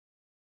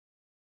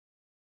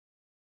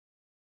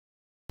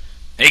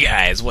Hey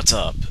guys, what's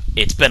up?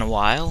 It's been a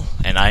while,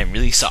 and I am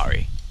really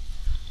sorry.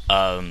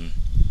 Um,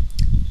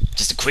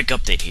 just a quick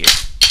update here.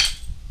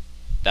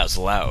 That was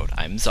loud.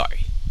 I'm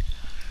sorry.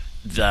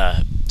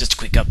 Just a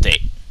quick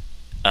update.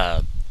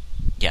 Uh,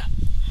 yeah.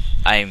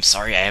 I am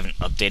sorry I haven't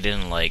updated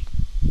in like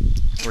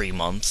 3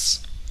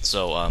 months.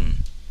 So,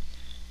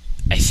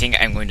 I think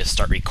I'm going to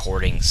start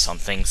recording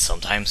something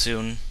sometime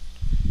soon.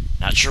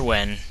 Not sure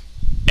when.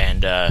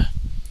 And,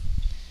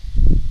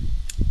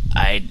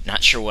 I'm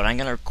not sure what I'm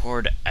gonna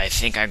record. I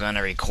think I'm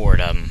gonna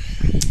record,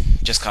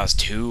 Just Cause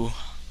 2,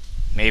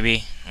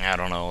 maybe? I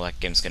don't know,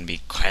 that game's gonna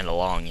be kinda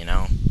long, you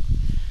know?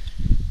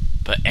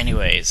 But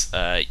anyways,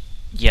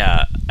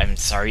 yeah, I'm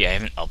sorry I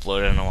haven't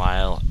uploaded in a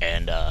while,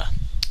 and, I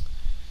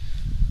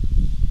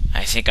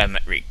think I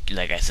might,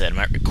 like I said, I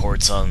might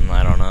record some,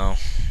 I don't know.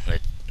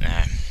 But,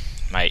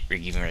 might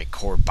even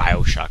record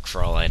Bioshock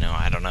for all I know,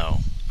 I don't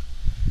know.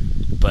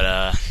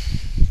 But,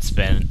 it's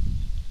been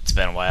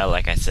a while,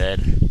 like I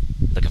said.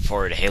 Looking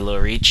forward to Halo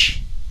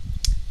Reach,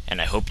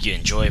 and I hope you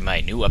enjoy my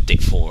new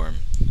update form,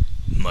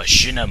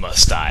 machinima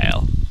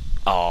style.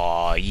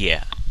 Aw,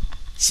 yeah.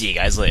 See you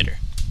guys later.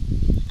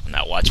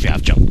 Now watch me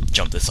have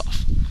jump this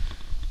off.